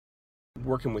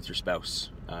working with your spouse.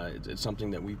 It's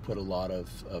something that we put a lot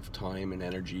of time and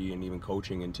energy and even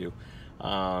coaching into,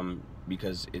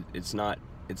 because it's not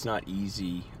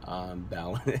easy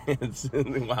balance.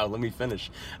 Wow, let me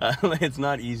finish. It's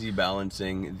not easy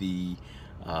balancing the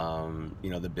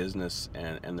the business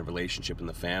and the relationship and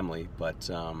the family, but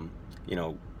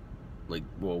well,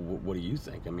 what do you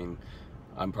think? I mean,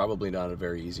 I'm probably not a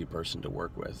very easy person to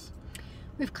work with.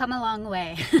 We've come a long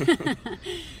way.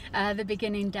 The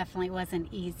beginning definitely wasn't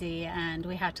easy, and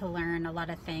we had to learn a lot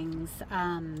of things,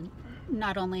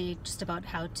 not only just about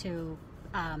how to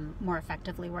more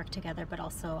effectively work together, but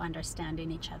also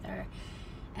understanding each other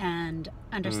and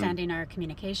understanding our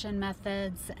communication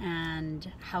methods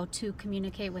and how to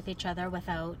communicate with each other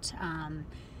without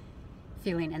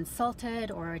feeling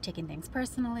insulted or taking things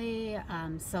personally.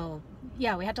 So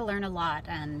yeah, we had to learn a lot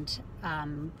and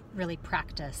really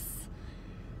practice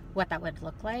what that would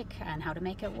look like and how to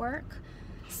make it work.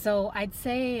 So I'd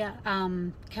say,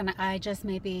 can I just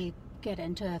maybe get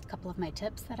into a couple of my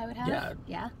tips that I would have?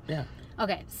 Yeah.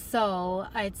 Okay, so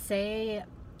I'd say,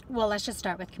 well, let's just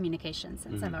start with communication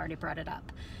since I've already brought it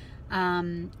up.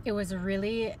 It was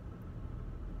really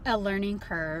a learning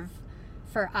curve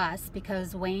for us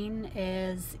because Wayne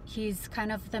he's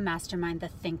kind of the mastermind, the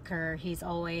thinker. He's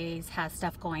always has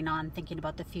stuff going on, thinking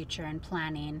about the future and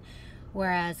planning.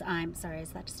 Whereas sorry, is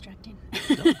that distracting?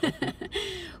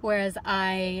 Whereas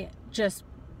I just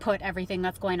put everything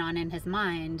that's going on in his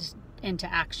mind into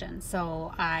action.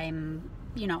 So I'm,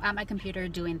 at my computer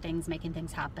doing things, making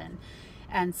things happen.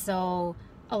 And so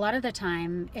a lot of the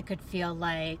time it could feel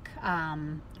like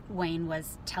Wayne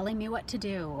was telling me what to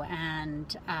do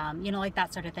and, like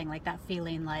that sort of thing, like that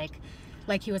feeling like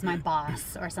he was my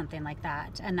boss or something like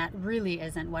that. And that really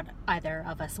isn't what either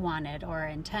of us wanted or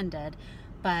intended.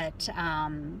 But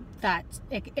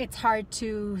it's hard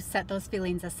to set those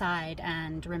feelings aside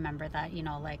and remember that,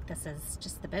 this is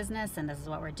just the business and this is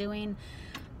what we're doing.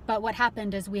 But what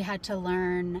happened is we had to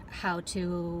learn how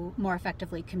to more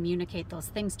effectively communicate those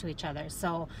things to each other.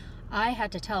 So I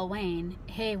had to tell Wayne,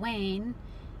 hey, Wayne,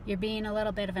 you're being a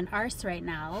little bit of an arse right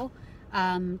now.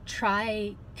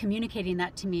 Try communicating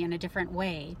that to me in a different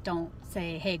way. Don't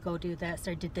say, hey, go do this,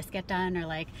 or did this get done,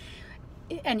 or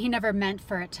and he never meant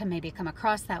for it to maybe come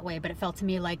across that way, but it felt to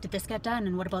me like, did this get done?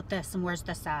 And what about this? And where's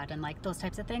this at? And those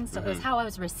types of things. So it was how I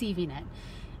was receiving it,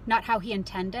 not how he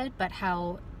intended, but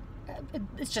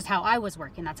it's just how I was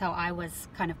working. That's how I was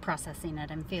kind of processing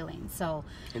it and feeling. So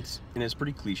it's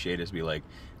pretty cliche to be like,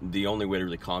 the only way to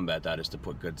really combat that is to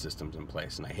put good systems in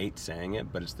place. And I hate saying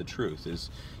it, but it's the truth.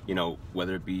 Is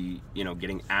whether it be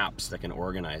getting apps that can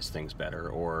organize things better,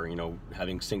 or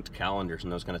having synced calendars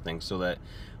and those kind of things, so that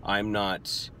I'm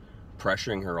not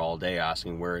pressuring her all day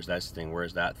asking, where is this thing, where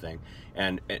is that thing,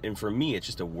 and for me it's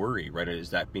just a worry, right?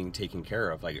 Is that being taken care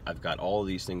of? Like, I've got all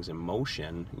these things in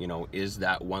motion, is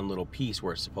that one little piece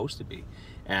where it's supposed to be?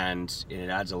 And it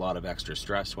adds a lot of extra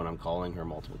stress when I'm calling her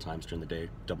multiple times during the day,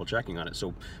 double checking on it.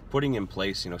 So putting in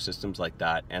place systems like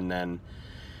that. And then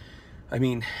I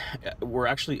mean, we're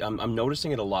actually I'm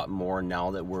noticing it a lot more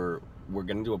now that we're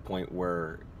getting to a point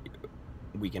where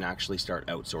we can actually start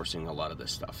outsourcing a lot of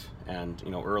this stuff. And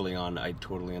early on, I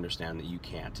totally understand that you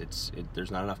can't.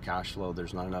 There's not enough cash flow,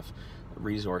 there's not enough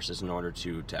resources in order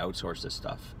to outsource this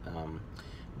stuff.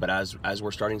 But as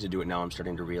we're starting to do it now, I'm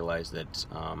starting to realize that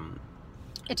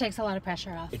it takes a lot of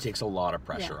pressure off. It takes a lot of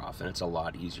pressure off, and it's a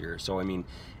lot easier. So I mean,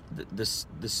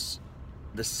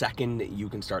 the second that you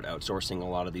can start outsourcing a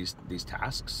lot of these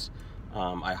tasks,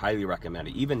 I highly recommend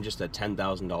it. Even just a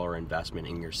 $10,000 investment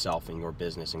in yourself and your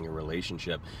business and your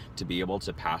relationship to be able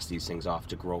to pass these things off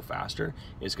to grow faster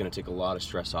is going to take a lot of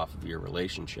stress off of your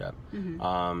relationship.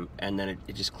 And then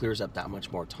it just clears up that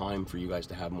much more time for you guys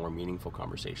to have more meaningful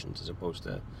conversations as opposed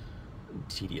to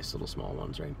tedious little small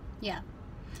ones, right? Yeah.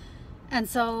 And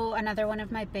so another one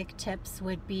of my big tips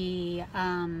would be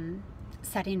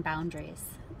setting boundaries.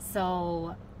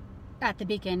 So at the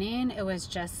beginning, it was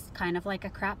just kind of like a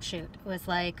crapshoot. It was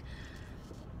like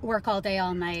work all day,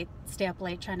 all night, stay up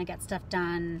late trying to get stuff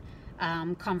done,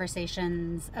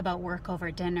 conversations about work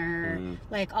over dinner,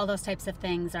 like all those types of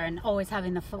things, and always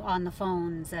having on the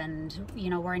phones and,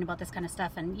 worrying about this kind of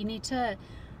stuff. And you need to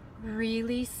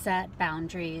really set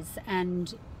boundaries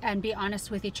and be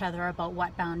honest with each other about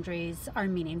what boundaries are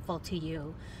meaningful to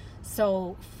you.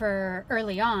 So for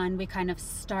early on, we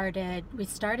started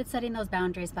setting those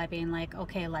boundaries by being like,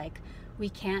 okay, like we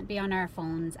can't be on our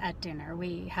phones at dinner.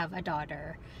 We have a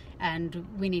daughter and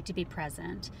we need to be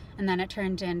present. And then it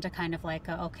turned into kind of like,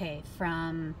 okay,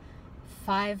 from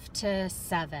 5 to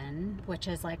 7, which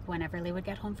is like when Everly would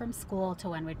get home from school to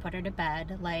when we'd put her to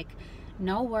bed, like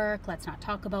no work, let's not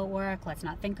talk about work, let's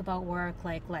not think about work,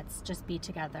 like let's just be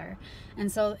together.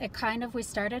 And so it kind of, we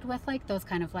started with like those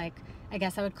kind of like, I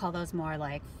guess I would call those more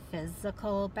like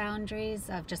physical boundaries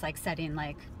of just like setting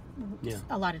like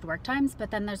allotted work times,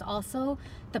 but then there's also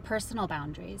the personal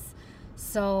boundaries.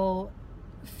 So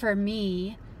for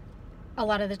me, a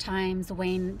lot of the times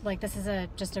Wayne, like this is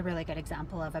just a really good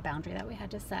example of a boundary that we had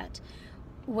to set.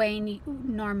 Wayne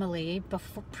normally,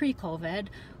 before pre-COVID,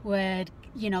 would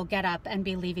get up and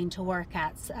be leaving to work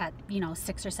at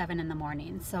 6 or 7 in the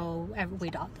morning. So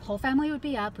the whole family would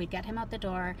be up. We'd get him out the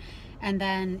door, and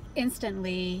then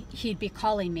instantly he'd be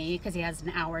calling me because he has an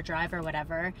hour drive or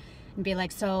whatever, and be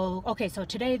like, so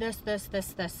today this,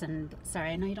 and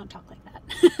sorry, I know you don't talk like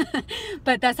that,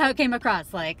 but that's how it came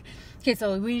across. Like, okay,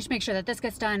 so we need to make sure that this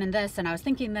gets done and this, and I was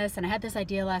thinking this, and I had this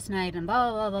idea last night, and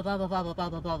blah, blah, blah, blah, blah, blah, blah, blah,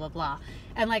 blah, blah, blah, blah.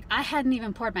 And like, I hadn't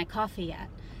even poured my coffee yet.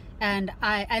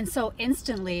 And so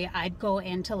instantly I'd go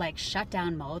into like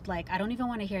shutdown mode. Like, I don't even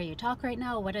want to hear you talk right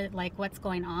now. What's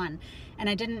going on? And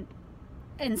I didn't,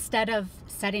 instead of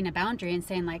setting a boundary and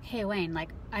saying like, hey Wayne, like,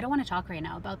 I don't want to talk right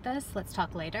now about this, let's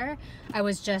talk later, I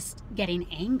was just getting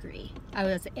angry. I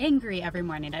was angry every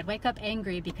morning. I'd wake up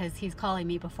angry because he's calling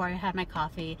me before I had my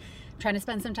coffee, trying to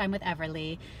spend some time with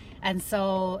Everly. And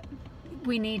so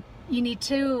you need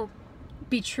to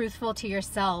be truthful to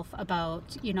yourself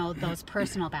about those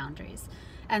personal boundaries.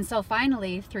 And so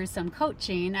finally, through some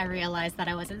coaching, I realized that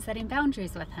I wasn't setting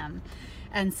boundaries with him.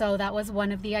 And so that was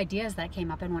one of the ideas that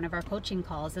came up in one of our coaching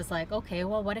calls, is like, okay,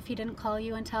 well, what if he didn't call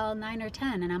you until 9 or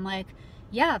 10? And I'm like,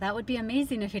 yeah, that would be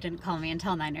amazing if he didn't call me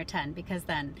until 9 or 10, because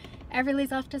then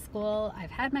Everly's off to school,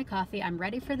 I've had my coffee, I'm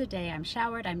ready for the day, I'm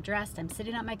showered, I'm dressed, I'm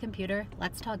sitting at my computer,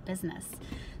 let's talk business.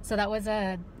 So that was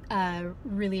a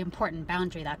really important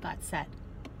boundary that got set.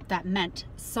 That meant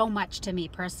so much to me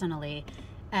personally,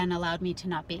 and allowed me to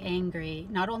not be angry,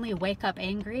 not only wake up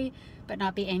angry, but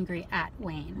not be angry at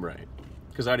Wayne. Right.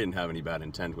 Because I didn't have any bad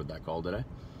intent with that call, did I?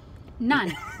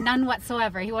 None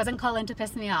whatsoever. He wasn't calling to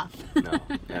piss me off. No,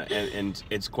 and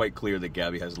it's quite clear that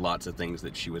Gabby has lots of things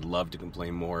that she would love to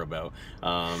complain more about,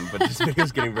 but this video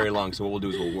is getting very long. So what we'll do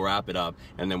is we'll wrap it up,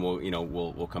 and then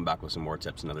we'll come back with some more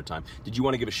tips another time. Did you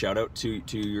want to give a shout out to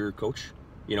your coach,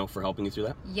 for helping you through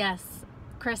that? Yes,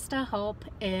 Krista Hope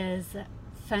is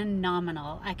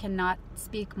phenomenal. I cannot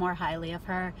speak more highly of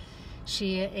her.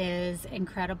 She is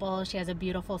incredible. She has a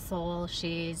beautiful soul.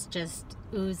 She's just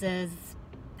oozes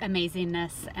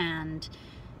amazingness, and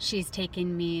she's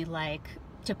taken me like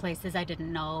to places I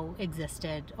didn't know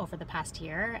existed over the past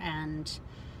year, and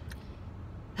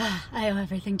I owe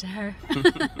everything to her.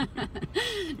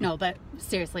 No, but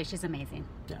seriously, she's amazing.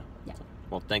 Yeah.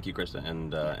 Well, thank you, Krista,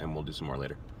 and we'll do some more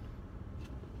later.